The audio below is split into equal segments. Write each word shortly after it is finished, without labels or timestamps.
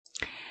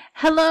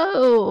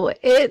Hello!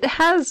 It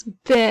has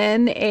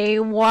been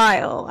a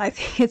while. I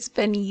think it's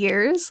been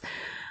years.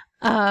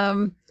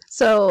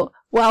 So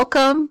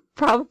welcome,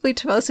 probably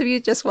to most of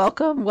you, just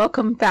welcome.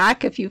 Welcome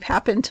back if you've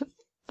happened to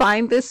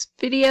find this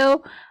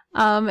video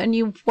and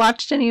you've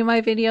watched any of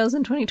my videos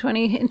in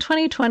 2020. In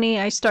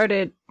 2020, I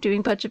started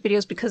doing budget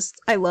videos because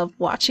I love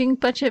watching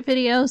budget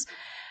videos.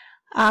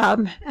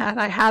 And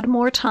I had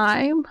more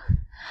time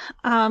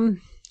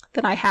than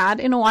I had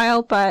in a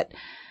while, but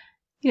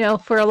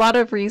for a lot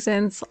of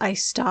reasons, I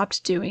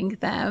stopped doing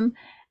them.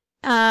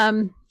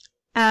 But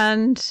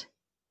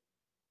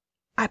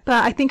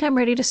I think I'm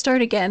ready to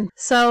start again.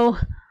 So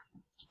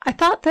I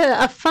thought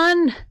that a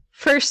fun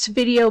first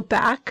video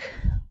back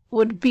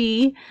would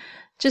be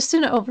just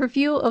an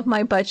overview of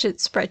my budget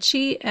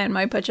spreadsheet and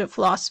my budget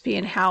philosophy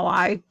and how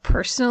I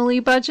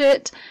personally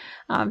budget,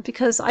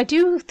 because I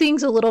do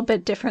things a little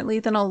bit differently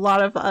than a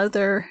lot of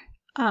other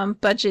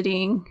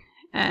budgeting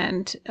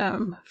and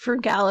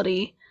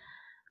frugality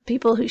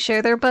people who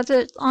share their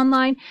budget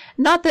online.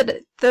 Not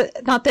that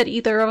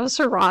either of us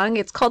are wrong.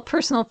 It's called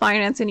personal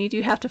finance, and you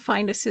do have to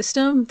find a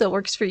system that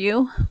works for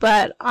you.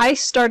 But I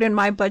started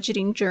my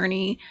budgeting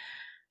journey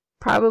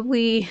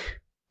probably,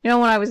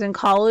 when I was in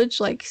college.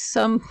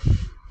 Started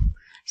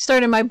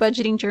my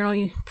budgeting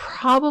journey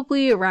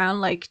probably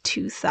around like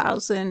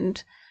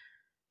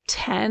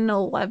 2010,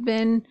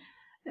 11,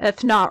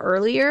 if not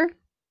earlier.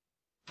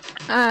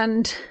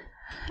 And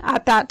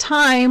at that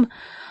time,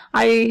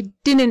 I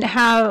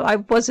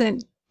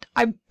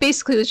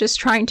basically was just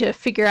trying to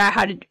figure out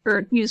how to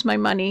use my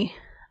money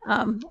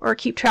or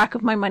keep track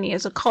of my money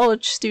as a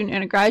college student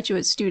and a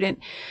graduate student.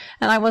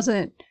 And I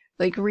wasn't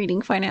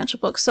reading financial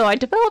books. So I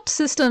developed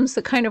systems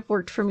that kind of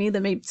worked for me,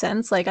 that made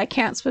sense. Like, I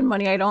can't spend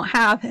money I don't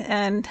have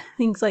and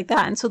things like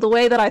that. And so the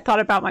way that I thought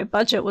about my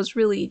budget was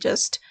really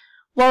just,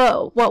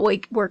 what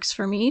works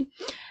for me.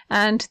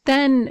 And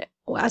then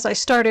as I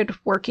started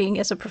working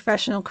as a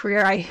professional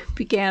career, I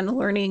began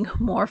learning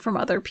more from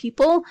other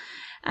people,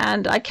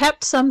 and I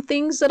kept some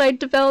things that I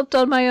developed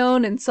on my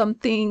own and some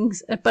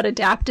things, but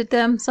adapted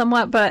them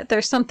somewhat. But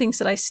there's some things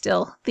that I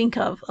still think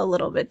of a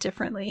little bit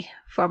differently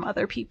from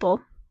other people.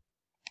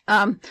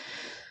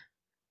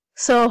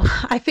 So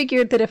I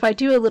figured that if I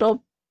do a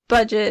little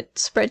budget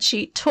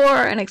spreadsheet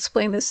tour and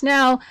explain this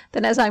now,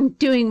 then as I'm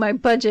doing my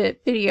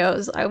budget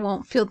videos, I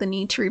won't feel the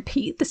need to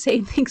repeat the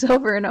same things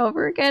over and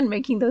over again,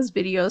 making those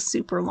videos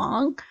super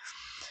long.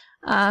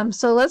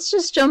 So let's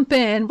just jump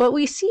in. What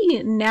we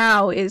see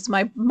now is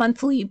my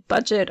monthly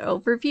budget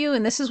overview,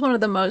 and this is one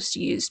of the most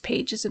used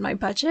pages in my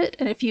budget.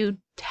 And if you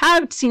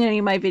have seen any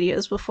of my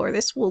videos before,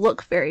 this will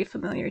look very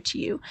familiar to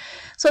you.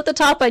 So at the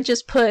top, I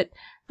just put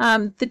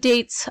the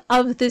dates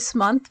of this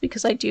month,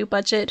 because I do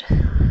budget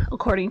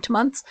according to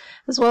months,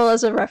 as well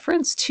as a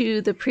reference to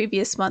the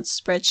previous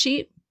month's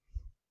spreadsheet.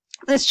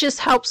 This just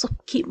helps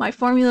keep my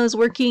formulas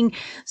working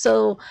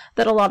so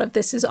that a lot of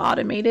this is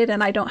automated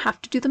and I don't have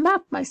to do the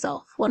math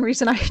myself. One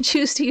reason I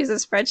choose to use a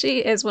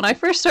spreadsheet is when I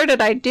first started,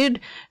 I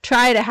did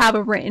try to have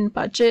a written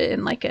budget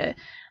in like a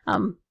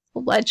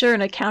ledger,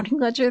 an accounting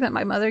ledger that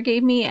my mother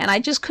gave me, and I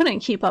just couldn't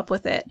keep up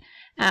with it.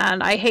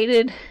 And I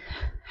hated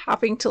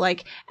having to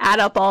add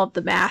up all of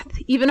the math.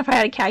 Even if I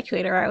had a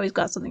calculator, I always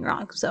got something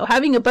wrong. So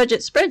having a budget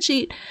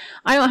spreadsheet,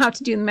 I don't have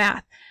to do the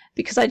math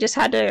because I just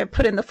had to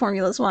put in the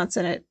formulas once,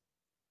 and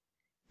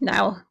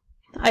now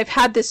I've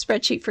had this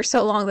spreadsheet for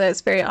so long that it's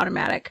very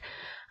automatic.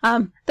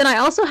 Then I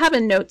also have a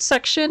notes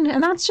section,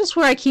 and that's just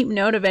where I keep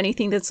note of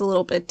anything that's a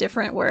little bit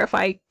different, where if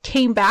I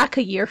came back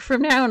a year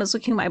from now and was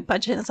looking at my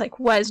budget, it's like,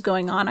 what is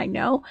going on? I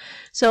know.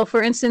 So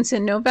for instance,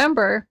 in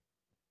November,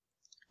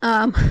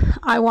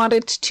 I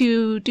wanted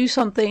to do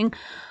something,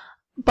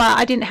 but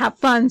I didn't have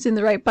funds in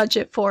the right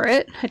budget for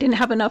it. I didn't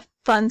have enough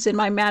funds in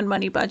my Mad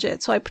Money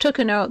budget. So I took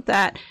a note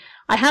that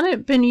I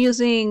hadn't been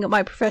using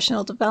my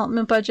professional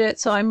development budget.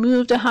 So I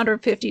moved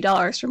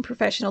 $150 from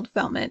professional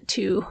development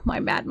to my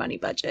Mad Money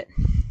budget.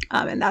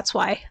 And that's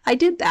why I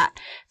did that.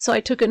 So I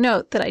took a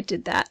note that I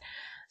did that.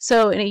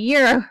 So in a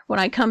year, when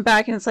I come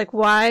back and it's like,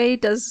 why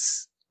did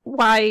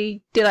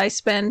I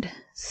spend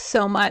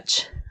so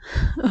much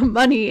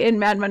money in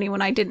Mad Money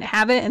when I didn't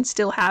have it and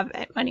still have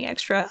money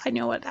extra? I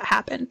know what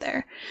happened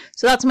there.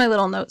 So that's my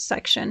little notes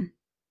section.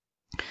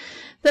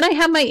 Then I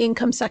have my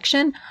income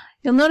section.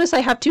 You'll notice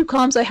I have two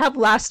columns. I have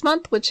last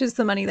month, which is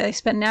the money that I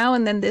spend now,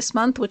 and then this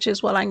month, which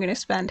is what I'm going to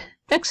spend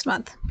next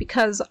month,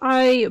 because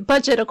I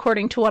budget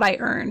according to what I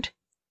earned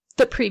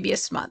the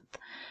previous month.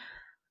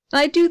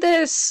 I do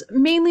this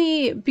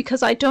mainly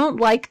because I don't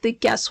like the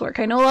guesswork.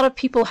 I know a lot of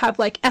people have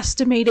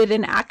estimated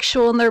and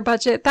actual in their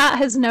budget. That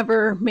has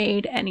never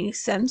made any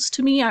sense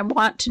to me. I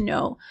want to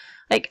know,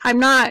 I'm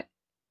not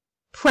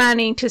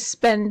planning to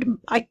spend,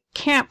 I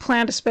can't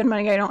plan to spend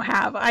money I don't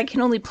have. I can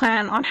only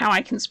plan on how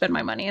I can spend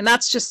my money. And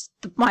that's just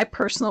my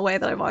personal way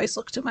that I've always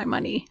looked at my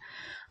money.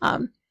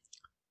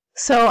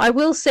 So I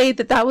will say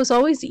that that was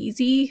always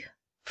easy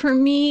for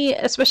me,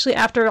 especially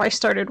after I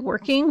started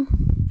working.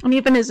 And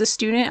even as a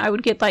student, I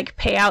would get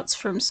payouts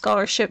from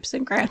scholarships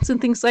and grants and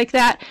things like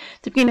that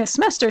to begin a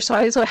semester. So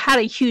I also had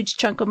a huge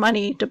chunk of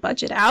money to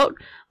budget out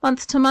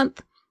month to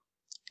month.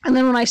 And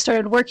then when I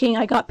started working,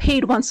 I got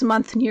paid once a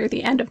month near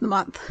the end of the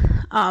month.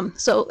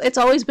 So it's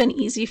always been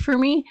easy for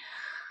me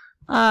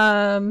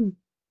to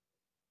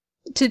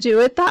do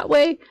it that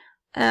way.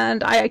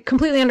 And I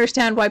completely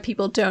understand why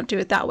people don't do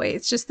it that way.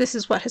 It's just this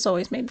is what has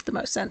always made the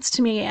most sense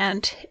to me,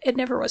 and it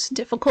never was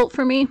difficult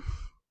for me.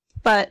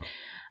 But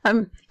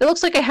it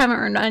looks like I haven't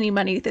earned any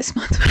money this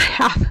month, but I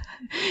have.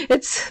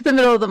 It's the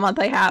middle of the month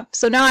I have.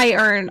 So now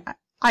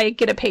I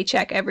get a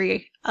paycheck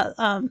every,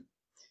 I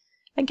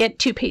get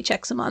 2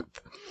 paychecks a month.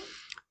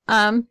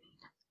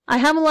 I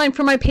have a line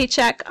for my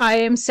paycheck. I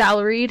am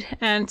salaried,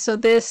 and so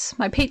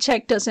my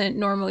paycheck doesn't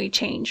normally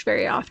change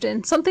very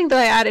often. Something that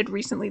I added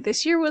recently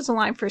this year was a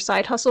line for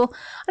side hustle.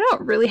 I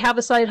don't really have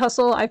a side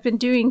hustle. I've been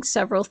doing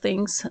several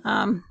things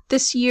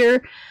this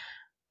year,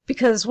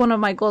 because one of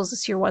my goals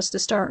this year was to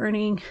start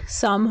earning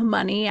some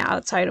money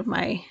outside of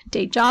my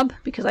day job,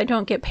 because I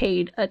don't get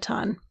paid a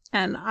ton,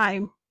 and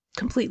I'm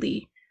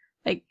completely,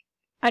 like,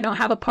 I don't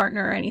have a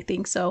partner or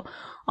anything, so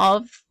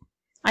I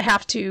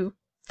have to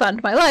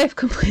fund my life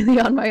completely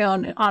on my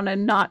own on a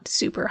not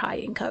super high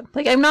income.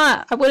 Like,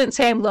 I wouldn't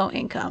say I'm low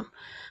income,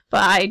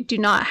 but I do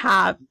not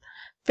have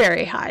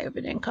very high of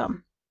an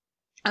income.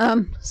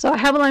 So I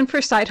have a line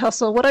for side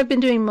hustle. What I've been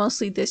doing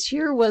mostly this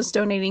year was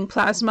donating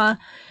plasma.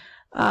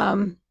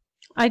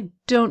 I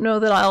don't know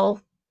that I'll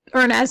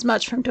earn as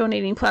much from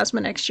donating plasma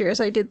next year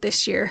as I did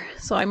this year,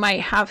 so I might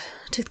have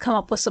to come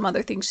up with some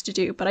other things to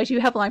do, but I do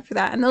have a line for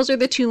that. And those are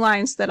the 2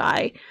 lines that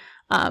I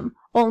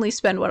only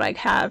spend what I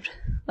had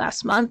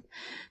last month.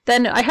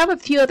 Then I have a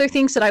few other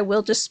things that I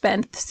will just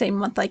spend the same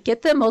month I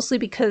get them, mostly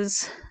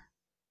because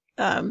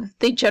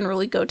they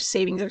generally go to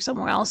savings or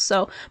somewhere else.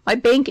 So my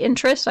bank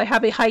interest, I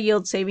have a high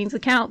yield savings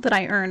account that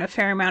I earn a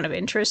fair amount of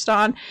interest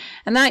on,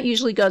 and that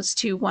usually goes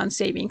to one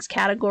savings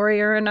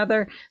category or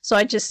another. So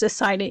I just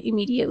assign it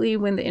immediately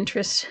when the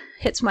interest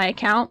hits my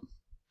account.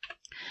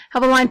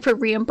 Have a line for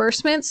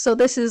reimbursements. So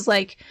this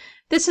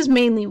is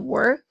mainly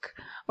work,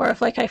 or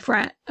if like I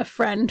friend a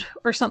friend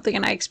or something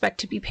and I expect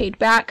to be paid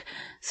back.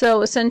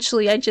 So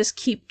essentially I just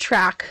keep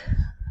track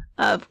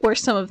of where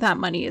some of that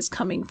money is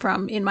coming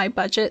from in my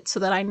budget so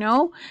that I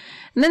know.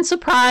 And then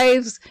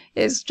surprise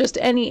is just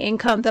any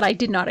income that I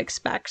did not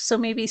expect. So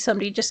maybe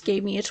somebody just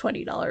gave me a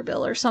 $20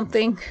 bill or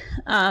something.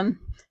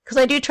 Because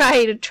I do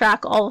try to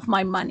track all of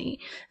my money.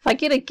 If I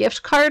get a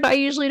gift card, I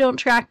usually don't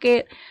track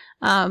it.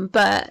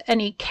 But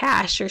any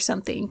cash or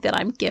something that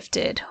I'm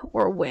gifted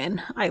or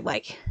win, I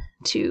like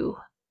to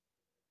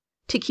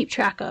keep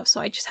track of. So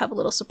I just have a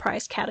little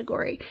surprise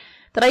category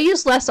that I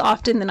use less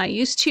often than I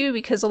used to,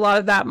 because a lot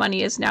of that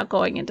money is now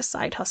going into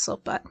side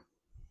hustle. But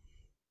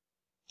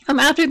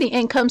after the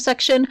income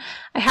section,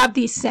 I have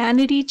these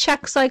sanity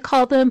checks, I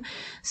call them.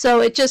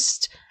 So it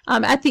just,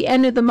 at the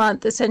end of the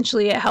month,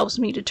 essentially it helps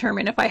me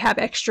determine if I have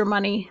extra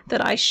money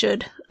that I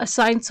should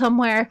assign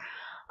somewhere,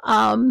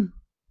 and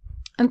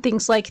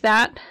things like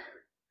that.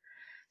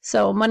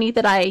 So money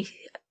that I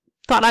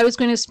thought I was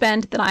going to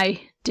spend that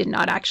I did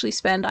not actually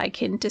spend, I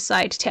can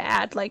decide to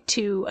add like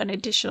to an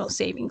additional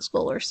savings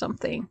goal or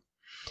something.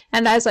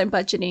 And as I'm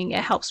budgeting, it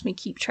helps me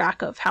keep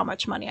track of how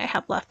much money I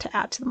have left to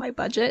add to my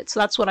budget.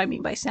 So that's what I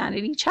mean by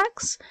sanity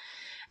checks.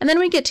 And then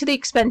we get to the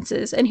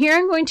expenses. And here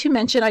I'm going to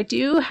mention I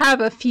do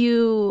have a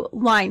few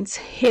lines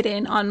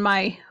hidden on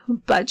my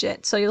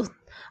budget. So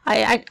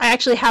I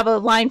actually have a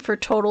line for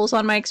totals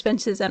on my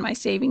expenses and my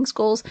savings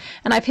goals.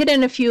 And I've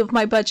hidden a few of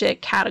my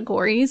budget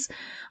categories.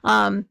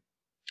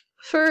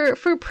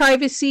 For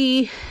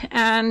privacy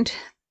and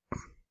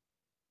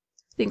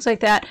things like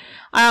that.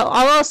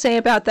 All I'll say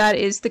about that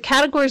is the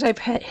categories I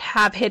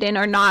have hidden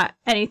are not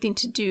anything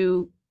to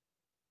do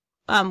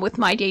with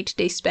my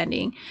day-to-day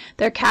spending.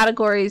 They're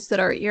categories that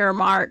are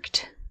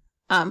earmarked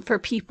for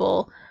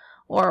people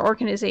or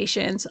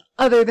organizations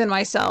other than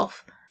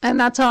myself. And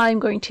that's all I'm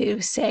going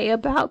to say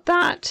about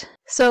that.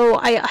 So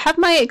I have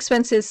my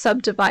expenses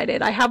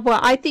subdivided. I have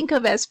what I think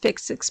of as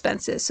fixed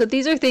expenses. So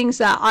these are things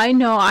that I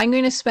know I'm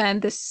going to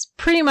spend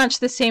pretty much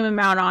the same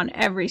amount on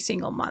every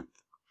single month.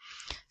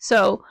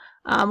 So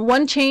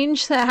one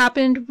change that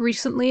happened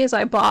recently is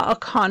I bought a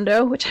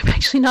condo, which I'm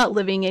actually not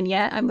living in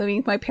yet. I'm living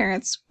with my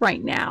parents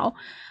right now.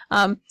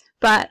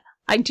 But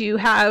I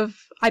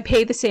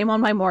pay the same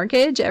on my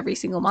mortgage every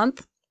single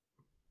month.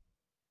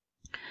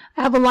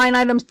 I have a line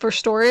item for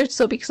storage.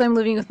 So because I'm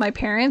living with my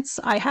parents,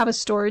 I have a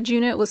storage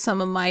unit with some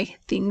of my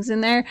things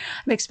in there.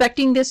 I'm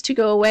expecting this to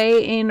go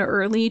away in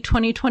early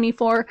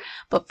 2024,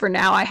 but for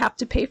now I have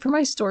to pay for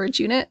my storage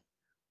unit.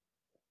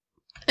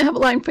 I have a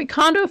line for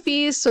condo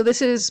fees. So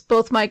this is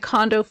both my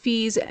condo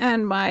fees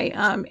and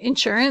my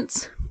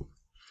insurance.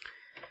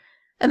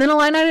 And then a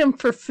line item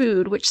for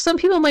food, which some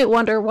people might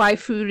wonder why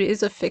food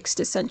is a fixed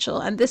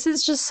essential. And this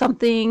is just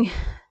something...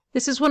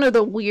 This is one of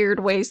the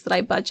weird ways that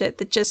I budget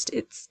that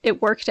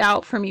it worked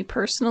out for me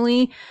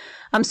personally.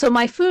 So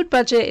my food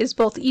budget is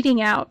both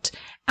eating out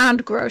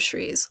and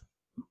groceries.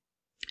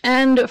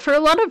 And for a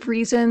lot of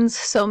reasons,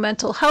 so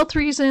mental health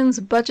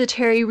reasons,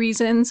 budgetary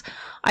reasons,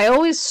 I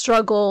always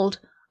struggled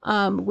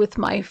with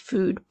my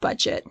food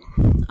budget.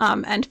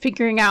 and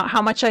figuring out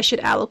how much I should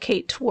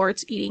allocate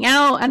towards eating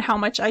out and how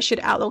much I should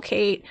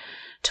allocate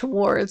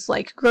towards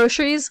like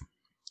groceries.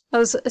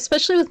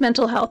 Especially with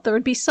mental health, there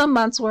would be some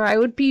months where I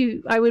would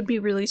be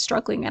really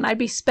struggling, and I'd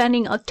be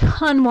spending a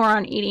ton more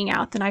on eating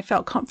out than I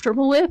felt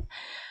comfortable with.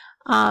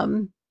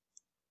 And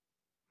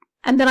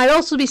then I'd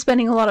also be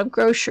spending a lot of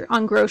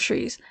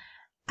groceries.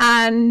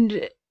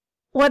 And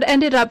what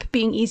ended up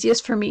being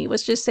easiest for me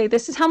was just say,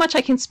 this is how much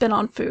I can spend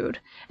on food.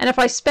 And if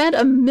I spend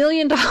 $1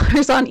 million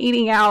on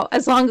eating out,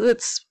 as long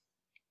as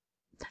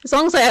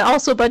I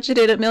also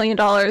budgeted $1 million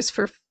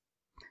for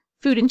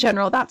food in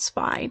general, that's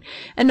fine.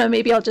 And no,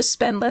 maybe I'll just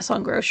spend less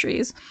on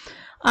groceries.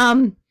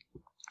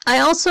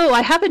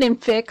 I have it in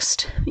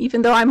fixed,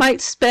 even though I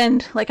might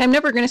spend, like, I'm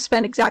never going to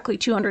spend exactly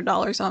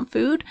 $200 on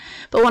food.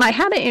 But when I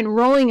had it in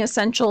rolling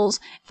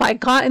essentials, if I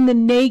got in the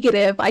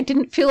negative, I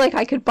didn't feel like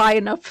I could buy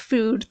enough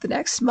food the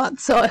next month.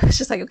 So it's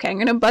just like, okay, I'm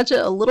going to budget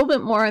a little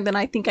bit more than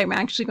I think I'm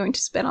actually going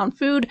to spend on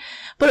food,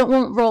 but it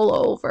won't roll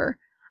over.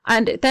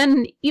 And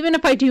then even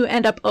if I do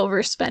end up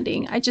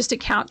overspending, I just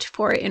account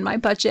for it in my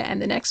budget,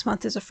 and the next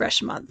month is a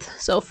fresh month.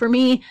 So for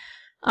me,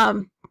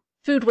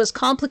 food was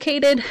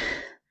complicated,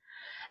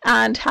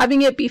 and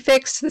having it be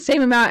fixed the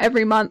same amount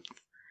every month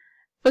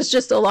was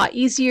just a lot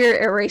easier,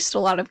 erased a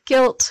lot of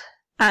guilt.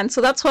 And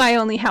so that's why I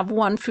only have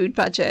one food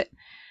budget,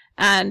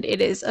 and it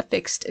is a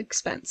fixed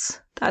expense.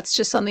 That's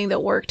just something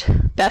that worked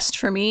best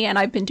for me, and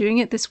I've been doing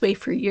it this way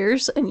for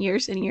years and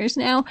years and years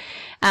now,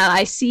 and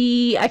I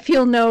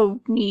feel no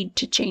need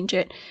to change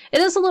it. It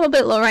is a little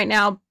bit low right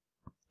now.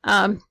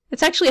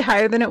 It's actually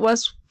higher than it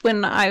was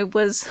when I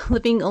was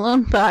living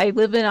alone, but I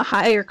live in a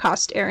higher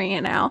cost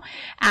area now,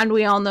 and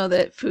we all know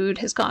that food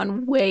has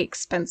gotten way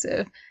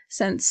expensive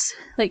since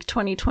like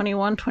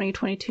 2021,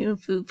 2022,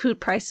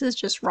 food prices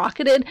just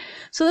rocketed.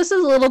 So this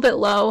is a little bit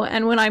low,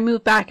 and when I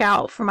move back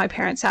out from my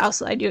parents'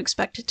 house, I do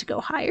expect it to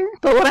go higher.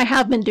 But what I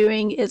have been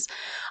doing is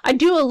I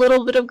do a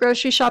little bit of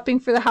grocery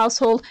shopping for the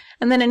household,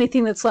 and then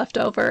anything that's left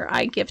over,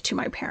 I give to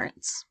my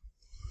parents.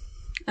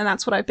 And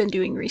that's what I've been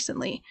doing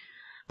recently.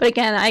 But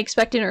again, I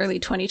expect in early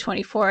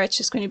 2024, it's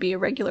just going to be a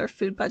regular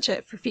food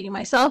budget for feeding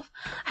myself.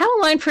 I have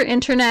a line for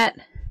internet.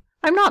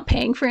 I'm not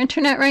paying for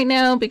internet right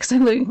now because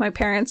I'm living with my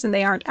parents and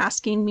they aren't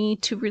asking me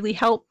to really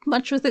help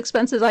much with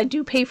expenses. I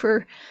do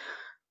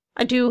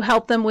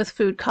help them with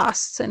food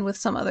costs and with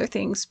some other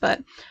things,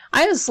 but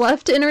I just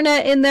left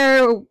internet in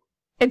there.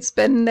 It's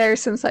been there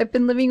since I've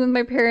been living with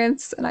my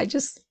parents, and I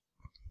just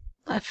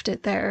left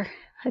it there.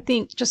 I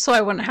think just so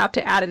I wouldn't have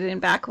to add it in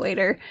back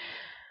later.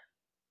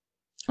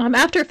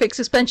 After fixed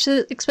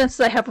expenses,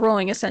 I have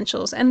rolling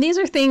essentials, and these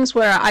are things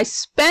where I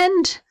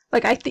spend,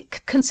 like, I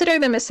consider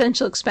them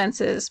essential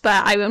expenses,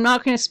 but I am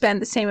not going to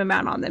spend the same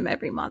amount on them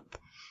every month.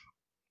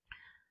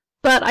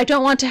 But I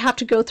don't want to have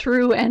to go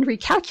through and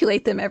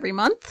recalculate them every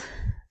month,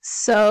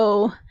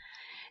 so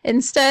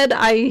instead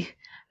I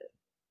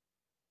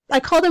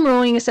call them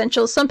rolling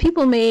essentials. Some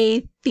people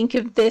may think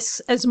of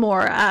this as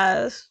more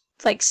as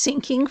like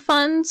sinking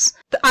funds,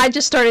 but I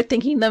just started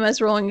thinking them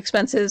as rolling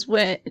expenses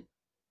when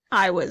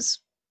I was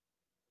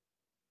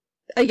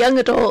a young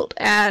adult,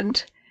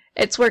 and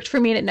it's worked for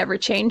me and it never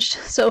changed.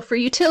 So for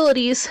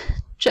utilities,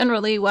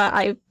 generally what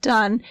I've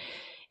done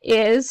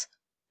is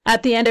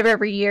at the end of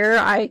every year,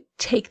 I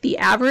take the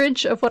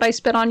average of what I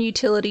spent on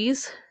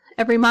utilities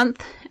every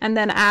month and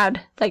then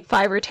add like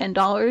 $5 or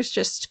 $10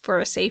 just for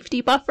a safety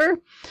buffer.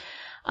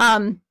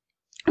 When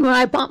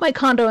I bought my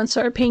condo and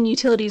started paying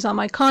utilities on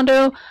my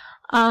condo,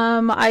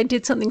 I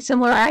did something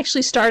similar. I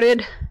actually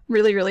started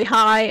really, really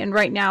high, and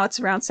right now it's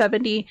around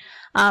 70.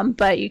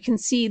 But you can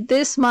see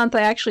this month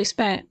I actually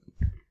spent,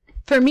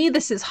 for me,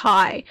 this is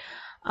high.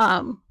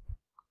 I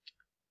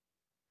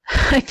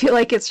feel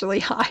like it's really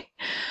high.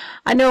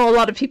 I know a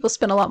lot of people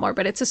spend a lot more,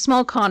 but it's a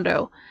small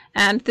condo,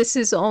 and this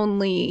is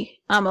only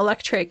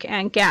electric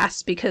and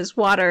gas because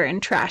water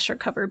and trash are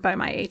covered by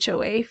my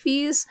HOA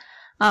fees.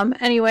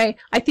 Anyway,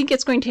 I think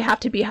it's going to have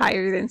to be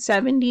higher than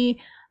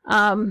 70,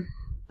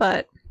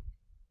 but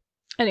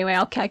anyway,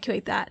 I'll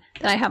calculate that.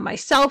 Then I have my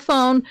cell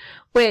phone,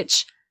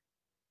 which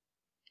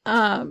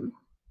it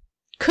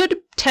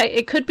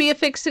could be a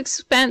fixed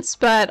expense,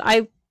 but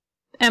I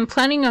am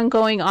planning on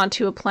going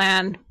onto a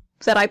plan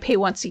that I pay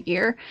once a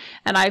year,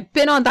 and I've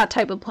been on that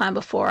type of plan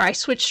before. I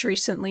switched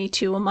recently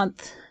to a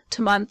month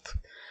to month,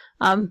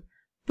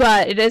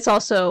 but it is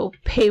also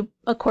pay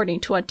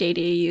according to what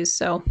data you use.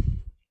 So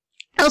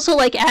I also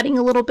like adding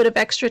a little bit of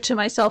extra to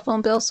my cell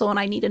phone bill, so when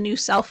I need a new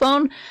cell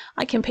phone,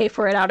 I can pay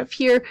for it out of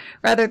here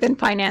rather than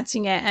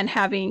financing it and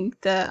having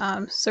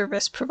the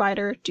service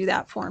provider do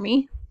that for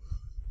me.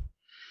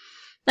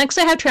 Next,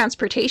 I have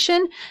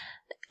transportation.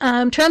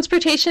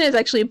 Transportation is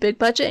actually a big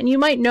budget, and you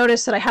might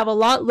notice that I have a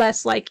lot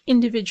less like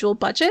individual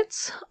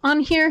budgets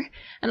on here,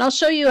 and I'll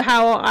show you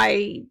how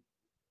I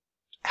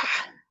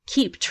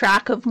keep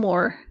track of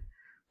more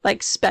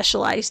like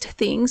specialized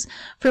things.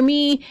 For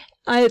me,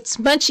 it's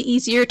much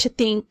easier to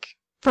think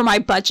for my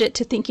budget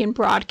to think in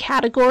broad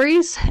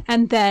categories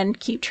and then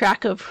keep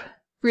track of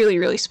really,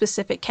 really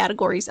specific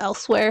categories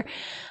elsewhere.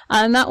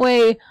 And that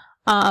way,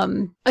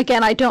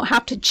 again, I don't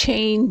have to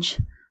change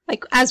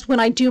like as when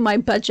I do my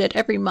budget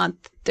every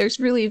month, there's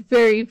really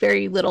very,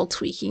 very little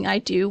tweaking I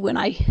do when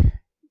I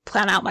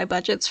plan out my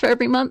budgets for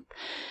every month.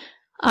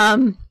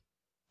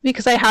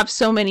 Because I have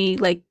so many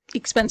like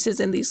expenses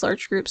in these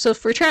large groups. So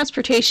for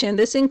transportation,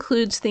 this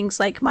includes things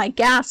like my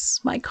gas,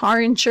 my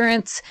car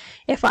insurance.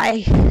 If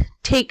I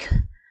take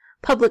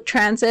public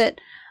transit,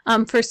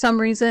 for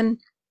some reason,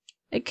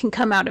 it can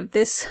come out of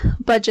this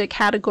budget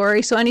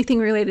category. So anything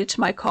related to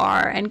my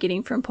car and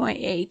getting from point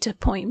A to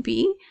point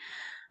B.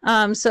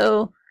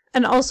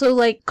 And also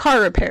like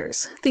car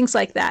repairs, things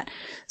like that.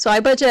 So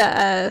I budget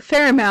a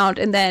fair amount,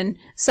 and then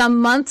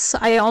some months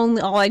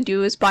all I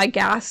do is buy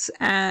gas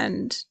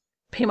and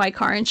pay my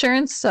car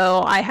insurance.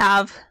 So I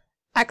have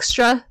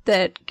extra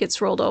that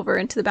gets rolled over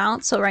into the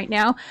balance. So right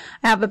now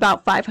I have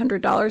about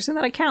 $500 in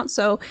that account.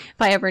 So if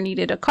I ever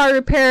needed a car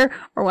repair,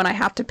 or when I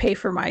have to pay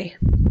for my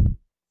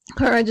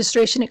car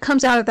registration, it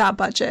comes out of that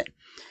budget.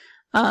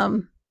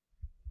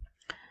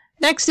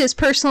 Next is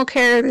personal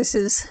care. This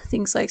is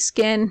things like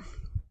skin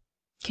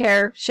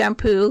care,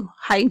 shampoo,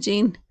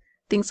 hygiene,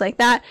 things like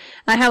that.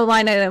 And I have a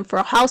line item for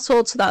a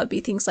household, so that would be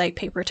things like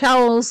paper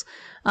towels,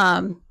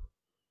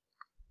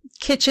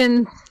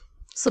 kitchen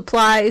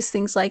supplies,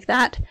 things like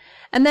that.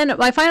 And then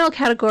my final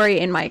category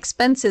in my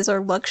expenses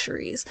are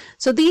luxuries.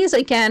 So these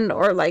again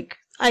are like,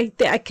 I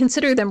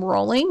consider them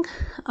rolling,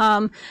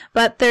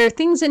 but there are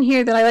things in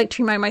here that I like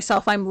to remind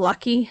myself I'm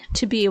lucky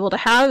to be able to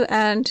have,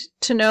 and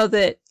to know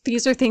that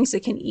these are things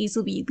that can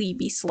easily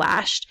be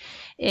slashed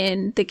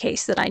in the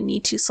case that I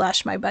need to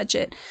slash my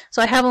budget. So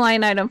I have a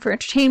line item for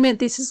entertainment.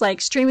 This is like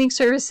streaming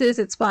services.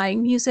 It's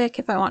buying music.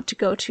 If I want to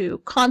go to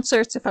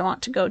concerts, if I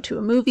want to go to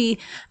a movie,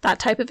 that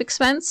type of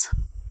expense.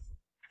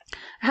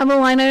 I have a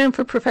line item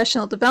for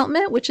professional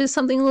development, which is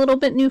something a little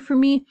bit new for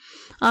me.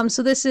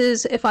 So this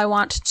is if I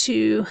want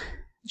to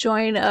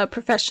join a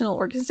professional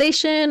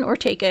organization or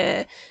take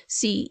a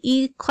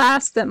CE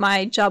class that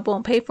my job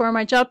won't pay for.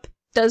 My job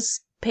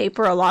does pay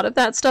for a lot of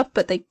that stuff,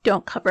 but they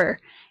don't cover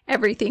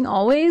everything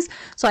always.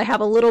 So I have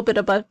a little bit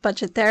of a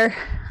budget there.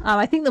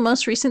 I think the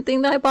most recent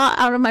thing that I bought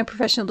out of my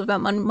professional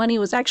development money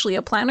was actually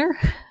a planner,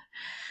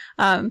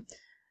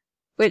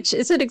 which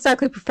isn't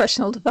exactly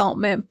professional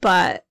development,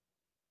 but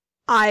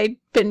I'd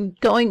been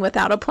going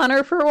without a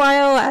planner for a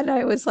while, and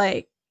I was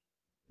like,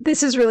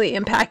 this is really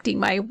impacting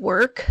my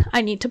work.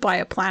 I need to buy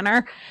a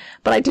planner,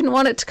 but I didn't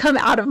want it to come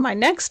out of my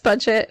next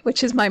budget,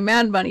 which is my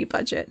Mad Money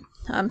budget.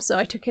 So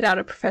I took it out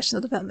of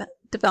professional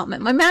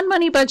development. My Mad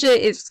Money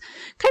budget is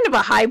kind of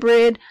a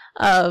hybrid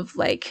of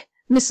like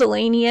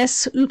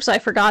miscellaneous, oops, I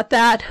forgot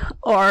that,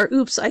 or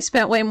oops, I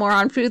spent way more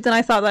on food than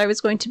I thought that I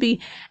was going to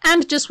be,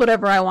 and just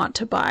whatever I want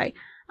to buy.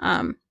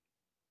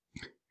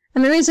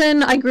 And the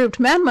reason I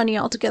grouped Mad Money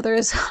all together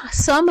is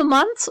some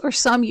months or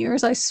some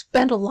years I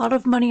spend a lot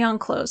of money on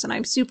clothes, and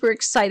I'm super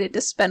excited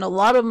to spend a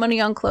lot of money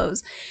on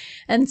clothes.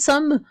 And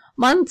some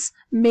months,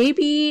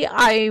 maybe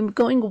I'm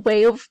going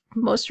way over.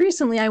 Most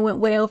recently, I went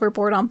way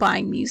overboard on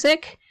buying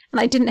music, and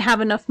I didn't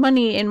have enough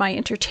money in my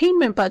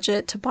entertainment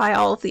budget to buy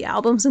all of the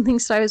albums and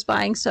things that I was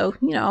buying. So,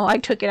 you know, I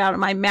took it out of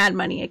my Mad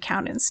Money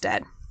account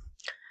instead.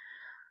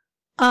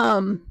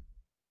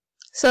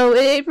 So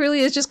it really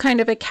is just kind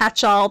of a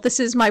catch-all. This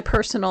is my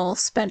personal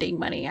spending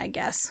money, I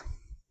guess.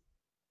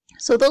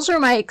 So those are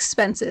my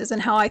expenses and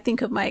how I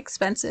think of my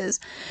expenses.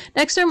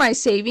 Next are my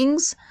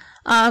savings.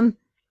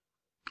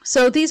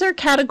 So these are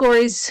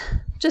categories,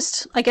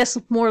 just I guess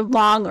more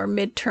long or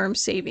mid-term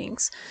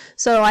savings.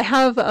 So I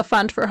have a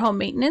fund for home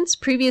maintenance.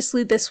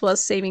 Previously this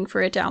was saving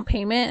for a down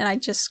payment, and I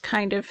just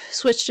kind of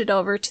switched it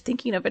over to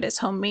thinking of it as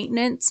home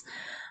maintenance.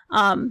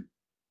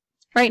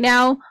 Right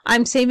now,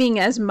 I'm saving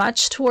as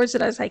much towards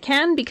it as I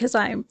can because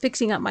I'm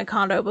fixing up my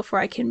condo before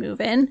I can move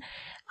in.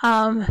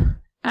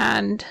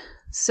 And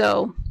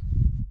so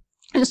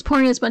I'm just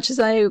pouring as much as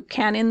I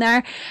can in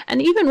there.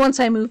 And even once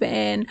I move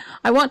in,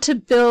 I want to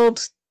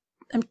build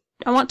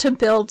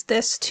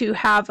this to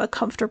have a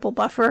comfortable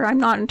buffer. I'm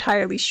not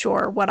entirely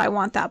sure what I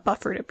want that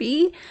buffer to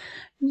be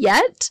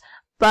yet,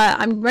 but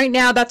right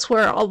now that's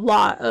where a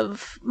lot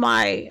of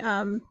my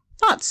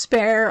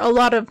a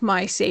lot of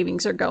my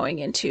savings are going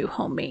into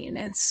home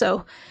maintenance.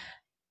 So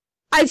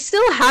I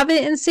still have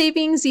it in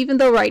savings, even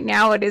though right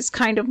now it is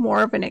kind of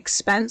more of an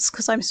expense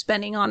because I'm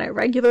spending on it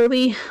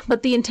regularly.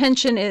 But the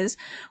intention is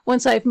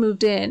once I've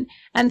moved in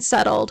and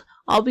settled,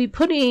 I'll be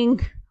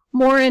putting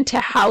more into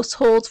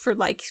households for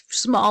like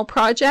small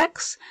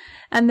projects,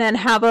 and then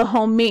have a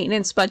home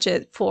maintenance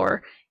budget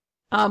for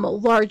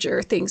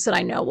larger things that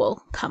I know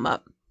will come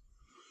up.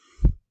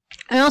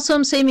 I also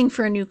am saving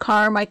for a new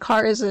car. My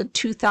car is a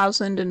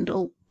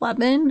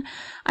 2011,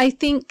 I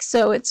think,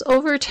 so it's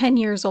over 10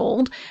 years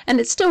old, and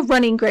it's still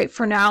running great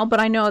for now, but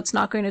I know it's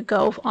not going to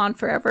go on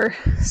forever.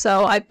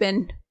 So I've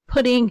been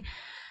putting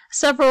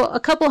a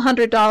couple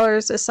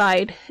 $100s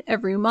aside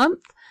every month,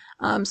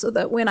 so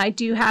that when I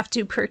do have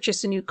to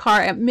purchase a new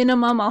car, at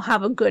minimum, I'll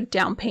have a good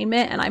down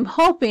payment, and I'm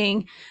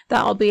hoping that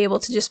I'll be able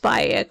to just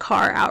buy a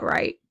car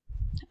outright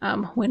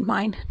when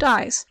mine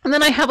dies. And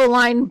then I have a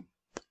line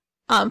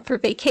for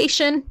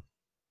vacation.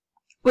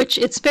 which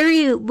it's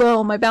very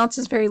low. My balance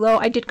is very low.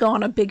 I did go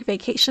on a big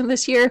vacation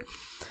this year.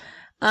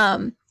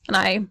 And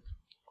I'm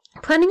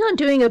planning on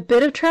doing a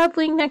bit of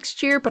traveling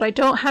next year, but I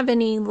don't have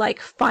any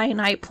like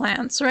finite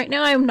plans. So right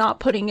now I'm not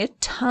putting a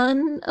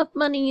ton of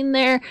money in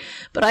there,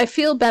 but I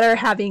feel better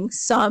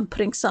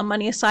putting some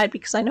money aside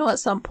because I know at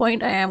some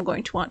point I am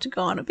going to want to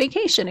go on a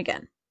vacation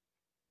again.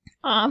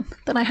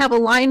 Then I have a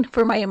line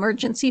for my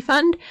emergency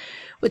fund,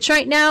 which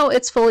right now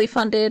it's fully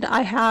funded.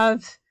 I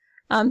have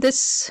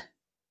this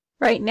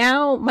right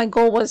now. My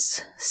goal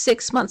was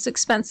 6 months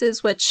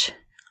expenses, which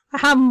I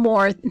have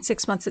more than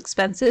 6 months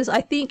expenses. I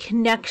think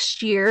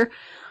next year,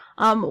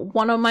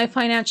 one of my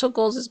financial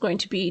goals is going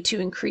to be to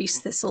increase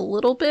this a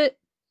little bit,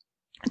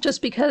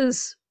 just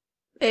because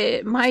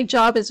my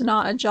job is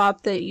not a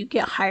job that you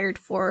get hired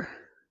for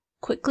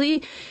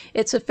quickly.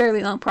 It's a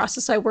fairly long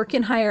process. I work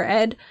in higher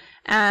ed,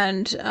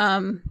 and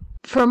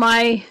for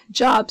my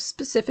job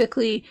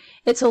specifically,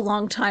 it's a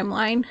long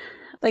timeline.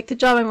 Like the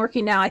job I'm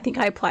working now, I think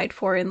I applied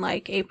for in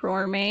like April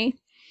or May,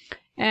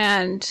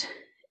 and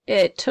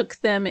it took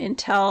them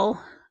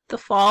until the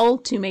fall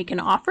to make an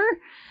offer.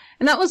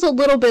 And that was a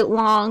little bit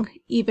long,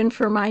 even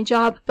for my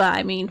job. But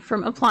I mean,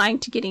 from applying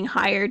to getting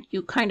hired,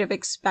 you kind of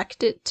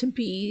expect it to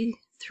be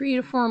 3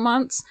 to 4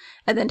 months,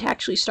 and then to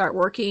actually start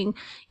working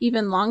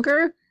even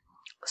longer.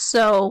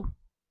 So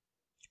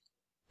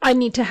I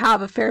need to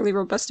have a fairly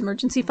robust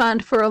emergency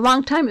fund. For a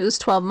long time, it was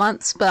 12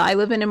 months, but I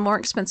live in a more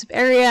expensive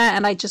area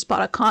and I just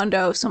bought a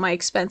condo, so my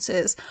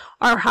expenses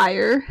are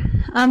higher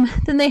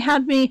than they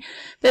had me.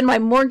 Then my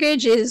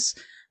mortgage is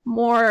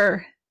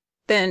more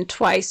than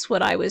twice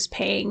what I was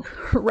paying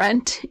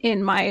rent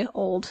in my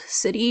old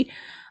city.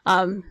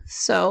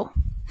 So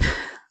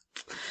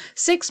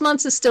 6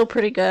 months is still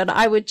pretty good.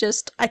 I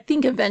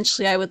think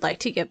eventually I would like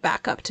to get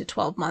back up to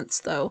 12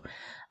 months though.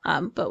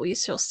 But we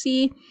shall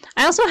see.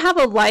 I also have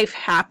a life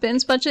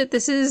happens budget.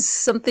 This is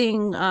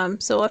something,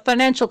 so a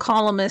financial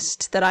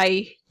columnist that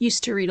I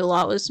used to read a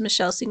lot was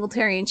Michelle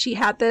Singletary, and she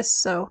had this.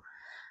 So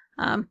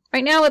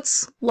right now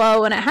it's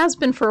low, and it has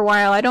been for a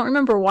while. I don't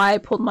remember why I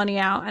pulled money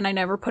out and I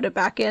never put it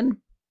back in.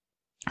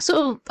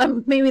 So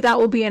maybe that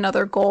will be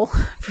another goal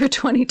for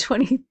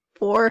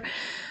 2024,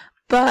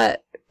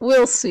 but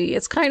we'll see.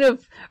 It's kind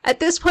of,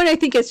 at this point, I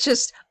think it's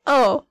just,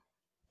 oh,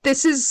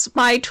 this is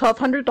my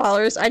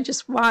 $1,200. I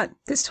just want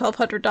this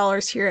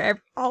 $1,200 here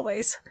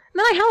always. And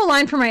then I have a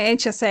line for my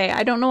HSA.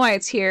 I don't know why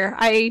it's here.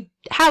 I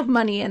have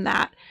money in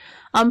that.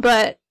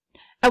 But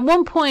at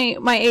one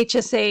point, my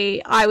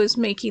HSA, I was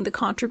making the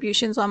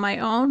contributions on my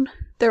own.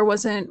 There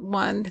wasn't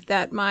one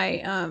that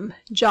my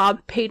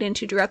job paid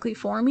into directly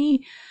for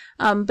me.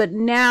 But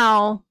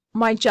now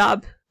my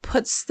job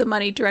puts the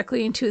money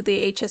directly into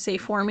the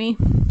HSA for me.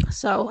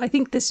 So I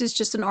think this is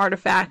just an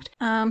artifact.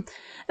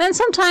 Then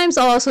sometimes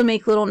I'll also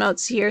make little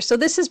notes here. So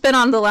this has been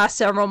on the last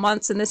several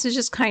months, and this is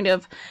just kind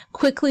of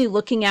quickly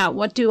looking at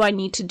what do I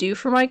need to do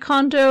for my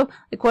condo?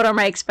 Like what are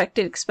my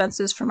expected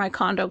expenses for my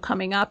condo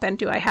coming up, and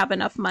do I have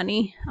enough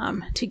money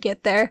to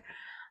get there?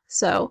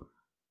 So,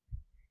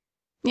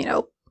 you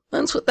know,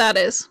 that's what that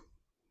is.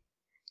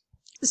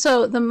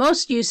 So the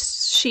most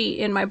used sheet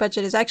in my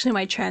budget is actually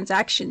my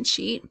transaction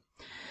sheet.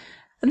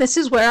 And this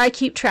is where I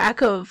keep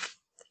track of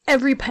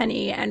every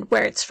penny and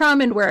where it's from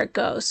and where it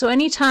goes. So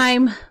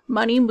anytime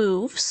money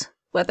moves,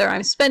 whether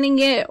I'm spending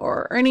it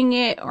or earning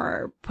it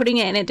or putting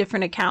it in a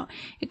different account,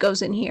 it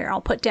goes in here.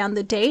 I'll put down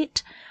the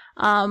date,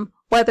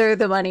 whether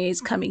the money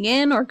is coming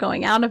in or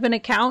going out of an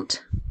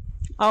account.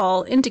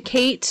 I'll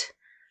indicate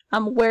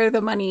where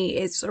the money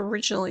is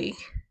originally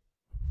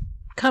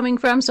coming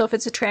from. So if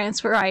it's a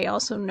transfer, I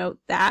also note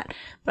that,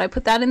 but I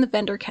put that in the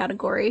vendor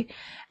category.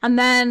 And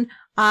then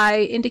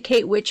I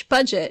indicate which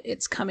budget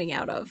it's coming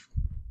out of.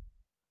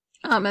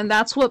 And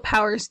that's what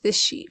powers this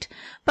sheet.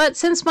 But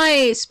since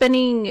my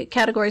spending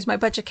categories, my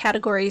budget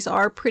categories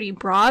are pretty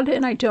broad,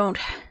 and I don't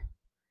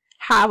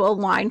have a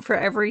line for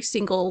every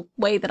single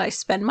way that I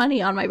spend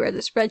money on my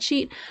regular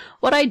spreadsheet,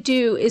 what I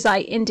do is I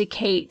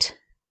indicate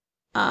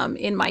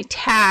in my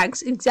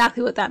tags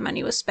exactly what that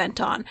money was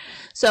spent on.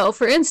 So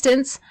for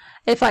instance,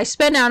 if I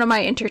spend out of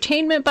my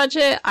entertainment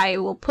budget, I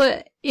will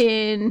put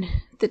in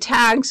the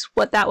tags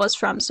what that was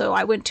from. So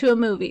I went to a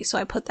movie, so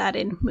I put that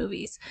in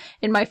movies.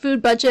 In my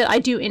food budget, I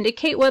do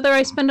indicate whether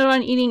I spend it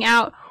on eating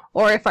out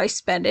or if I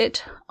spend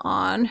it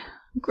on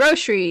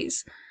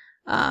groceries.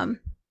 And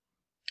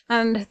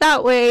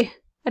that way,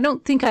 I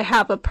don't think I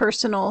have a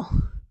personal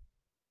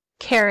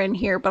care in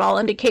here, but I'll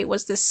indicate,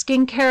 was this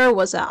skincare?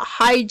 Was it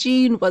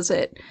hygiene? Was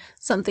it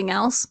something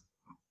else?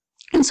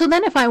 And so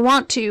then if I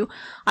want to,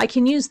 I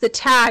can use the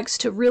tags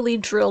to really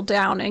drill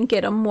down and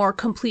get a more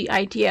complete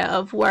idea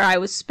of where I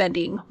was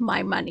spending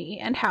my money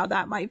and how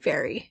that might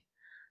vary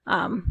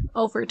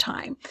over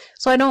time.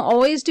 So I don't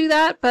always do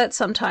that, but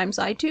sometimes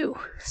I do.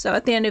 So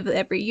at the end of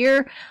every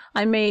year,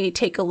 I may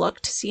take a look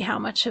to see how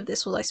much of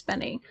this was I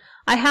spending.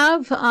 I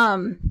have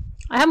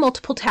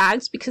multiple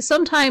tags because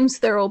sometimes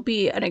there will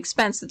be an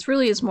expense that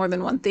really is more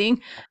than one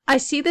thing. I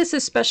see this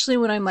especially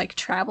when I'm like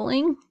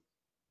traveling.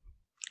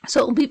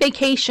 So it will be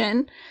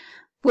vacation.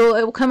 It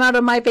will come out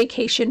of my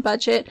vacation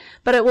budget,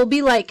 but it will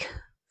be like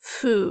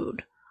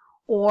food.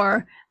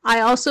 Or I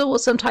also will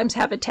sometimes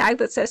have a tag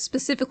that says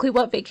specifically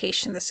what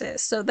vacation this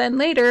is. So then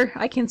later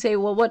I can say,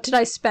 well, what did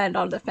I spend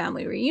on the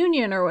family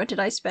reunion, or what did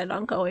I spend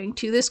on going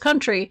to this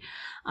country?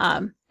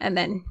 And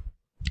then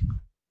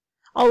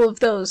all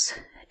of those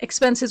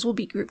expenses will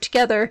be grouped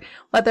together,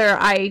 whether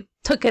I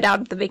took it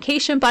out of the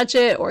vacation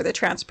budget or the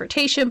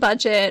transportation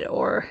budget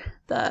or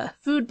the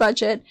food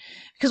budget.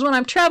 Because when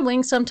I'm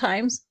traveling,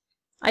 sometimes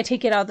I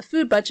take it out of the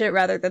food budget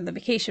rather than the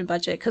vacation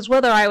budget, because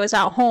whether I was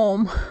at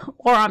home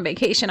or on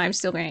vacation, I'm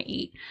still going to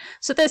eat.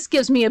 So this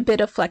gives me a bit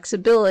of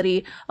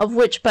flexibility of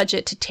which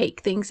budget to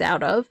take things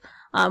out of,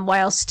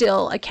 while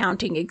still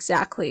accounting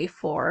exactly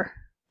for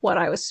what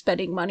I was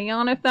spending money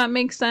on, if that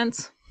makes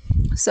sense.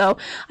 So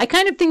I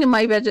kind of think of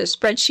my budget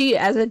spreadsheet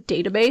as a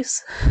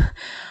database.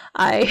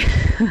 I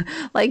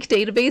like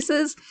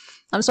databases.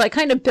 So I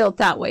kind of built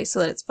that way so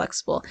that it's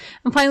flexible.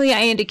 And finally,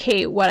 I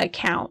indicate what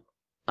account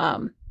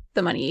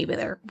the money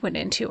either went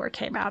into or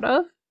came out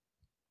of.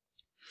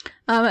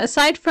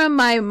 Aside from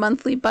my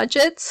monthly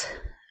budgets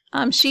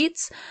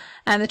sheets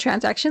and the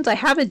transactions, I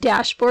have a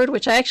dashboard,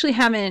 which I actually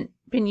haven't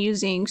been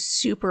using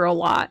super a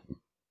lot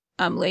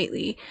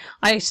lately.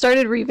 I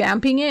started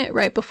revamping it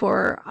right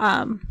before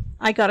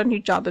I got a new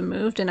job and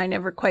moved, and I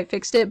never quite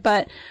fixed it.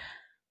 But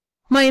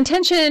my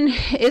intention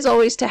is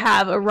always to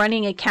have a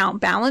running account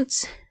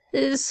balance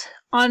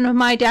on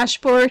my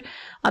dashboard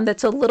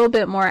that's a little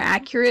bit more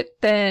accurate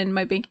than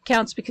my bank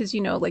accounts, because,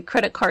 you know, like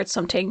credit cards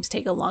sometimes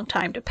take a long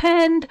time to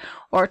pend,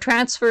 or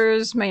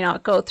transfers may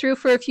not go through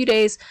for a few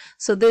days.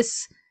 So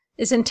this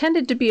is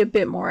intended to be a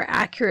bit more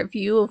accurate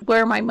view of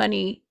where my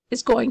money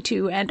is going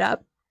to end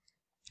up.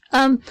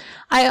 In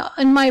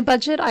my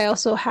budget, I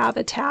also have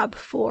a tab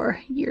for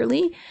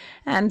yearly,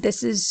 and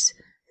this is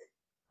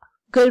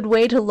good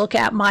way to look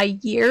at my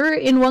year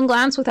in one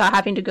glance without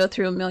having to go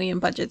through a million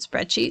budget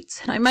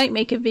spreadsheets. And I might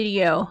make a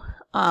video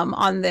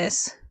on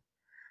this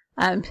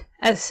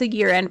as a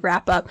year-end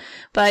wrap-up,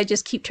 but I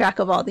just keep track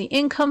of all the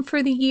income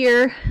for the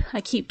year. I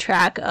keep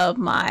track of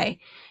my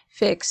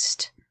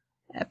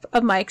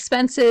my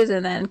expenses,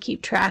 and then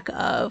keep track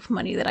of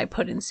money that I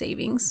put in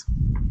savings.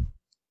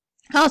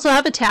 I also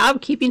have a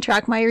tab keeping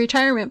track of my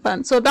retirement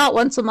fund. So about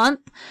once a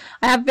month,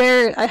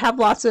 I have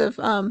lots of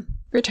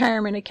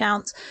retirement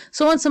accounts.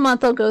 So once a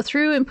month I'll go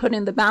through and put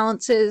in the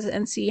balances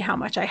and see how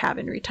much I have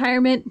in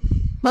retirement.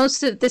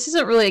 Most of this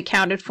isn't really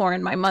accounted for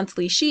in my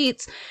monthly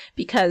sheets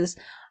because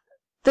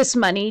this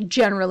money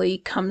generally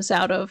comes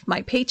out of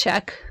my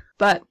paycheck,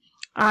 but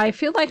I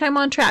feel like I'm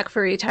on track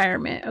for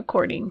retirement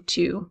according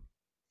to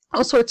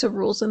all sorts of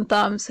rules and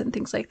thumbs and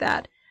things like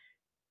that.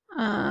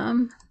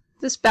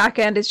 This back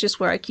end is just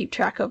where I keep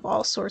track of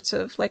all sorts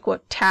of like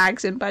what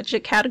tags and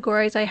budget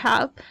categories I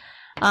have.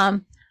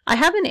 I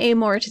have an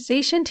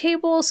amortization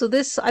table. So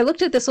I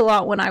looked at this a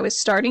lot when I was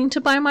starting to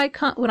buy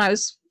when I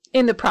was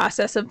in the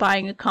process of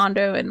buying a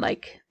condo and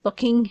like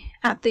looking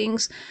at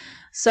things.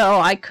 So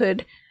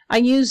I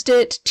used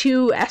it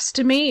to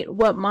estimate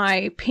what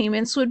my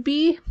payments would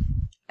be.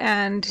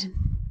 And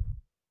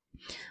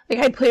like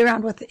I'd play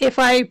around with, if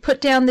I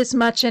put down this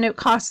much and it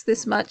costs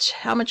this much,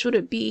 how much would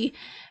it be?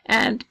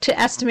 And to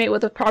estimate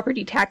what the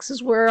property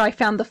taxes were, I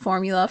found the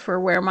formula for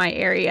where my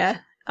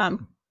area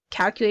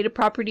calculated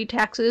property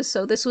taxes.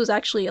 So this was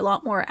actually a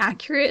lot more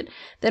accurate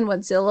than what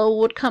Zillow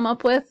would come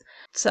up with.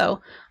 So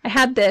I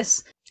had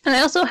this. And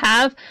I also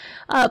have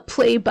a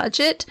play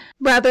budget.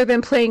 Rather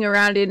than playing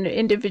around in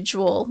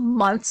individual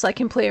months, I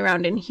can play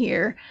around in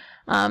here.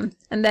 And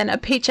then a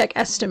paycheck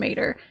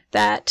estimator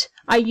that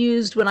I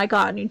used when I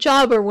got a new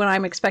job or when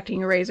I'm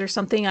expecting a raise or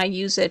something. I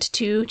use it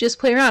to just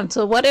play around.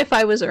 So what if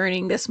I was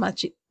earning this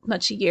much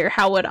a year?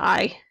 How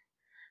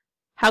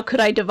could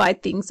I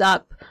divide things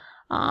up?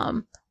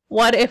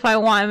 What if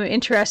I'm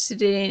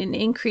interested in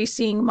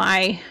increasing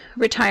my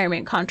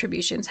retirement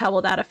contributions? How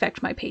will that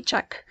affect my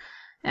paycheck?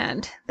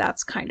 And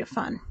that's kind of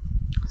fun.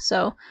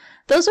 So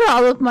those are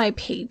all of my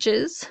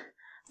pages.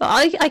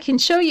 I can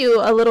show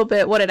you a little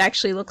bit what it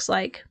actually looks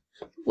like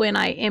when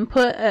I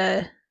input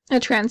a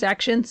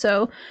transaction.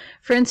 So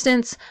for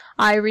instance,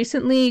 I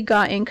recently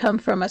got income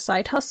from a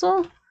side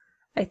hustle.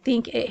 I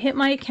think it hit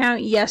my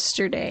account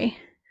yesterday.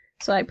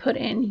 So I put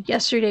in,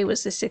 yesterday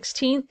was the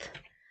 16th.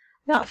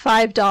 Got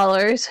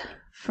 $5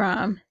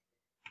 from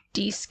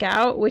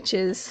D-Scout, which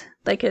is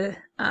like a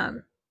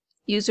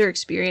user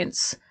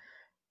experience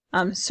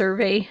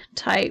survey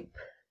type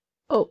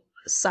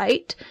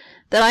site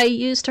that I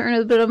use to earn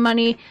a bit of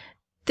money.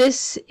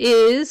 This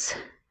is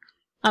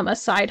a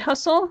side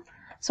hustle,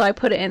 so I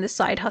put it in the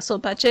side hustle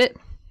budget,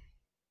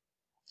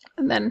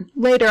 and then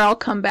later I'll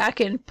come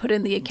back and put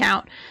in the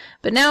account.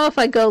 But now if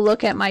I go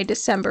look at my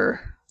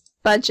December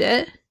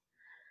budget,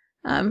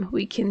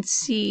 we can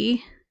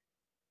see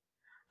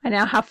I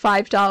now have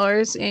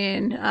 $5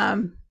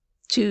 in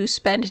to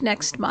spend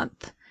next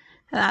month,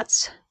 and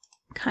that's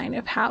kind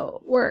of how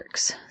it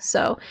works.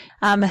 So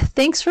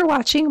thanks for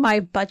watching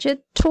my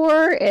budget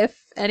tour,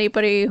 if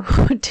anybody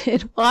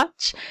did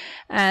watch,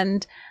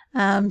 and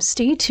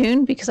stay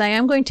tuned because I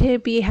am going to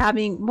be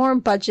having more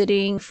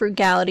budgeting,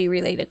 frugality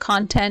related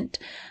content.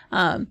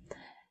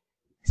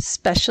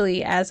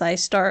 especially as I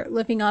start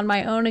living on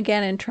my own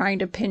again and trying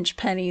to pinch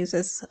pennies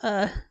as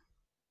a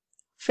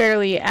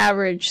fairly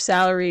average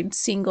salaried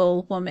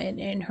single woman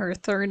in her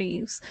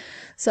 30s.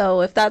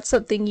 So if that's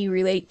something you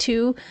relate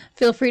to,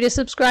 feel free to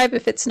subscribe.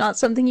 If it's not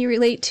something you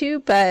relate to,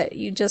 but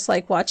you just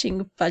like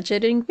watching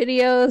budgeting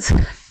videos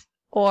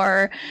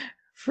or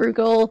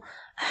frugal,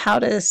 how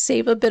to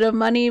save a bit of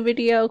money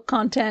video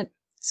content,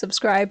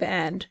 subscribe,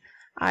 and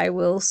I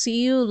will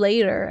see you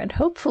later. And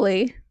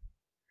hopefully,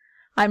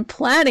 I'm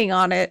planning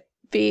on it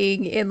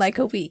being in like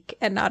a week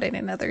and not in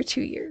another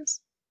 2 years.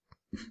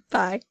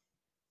 Bye.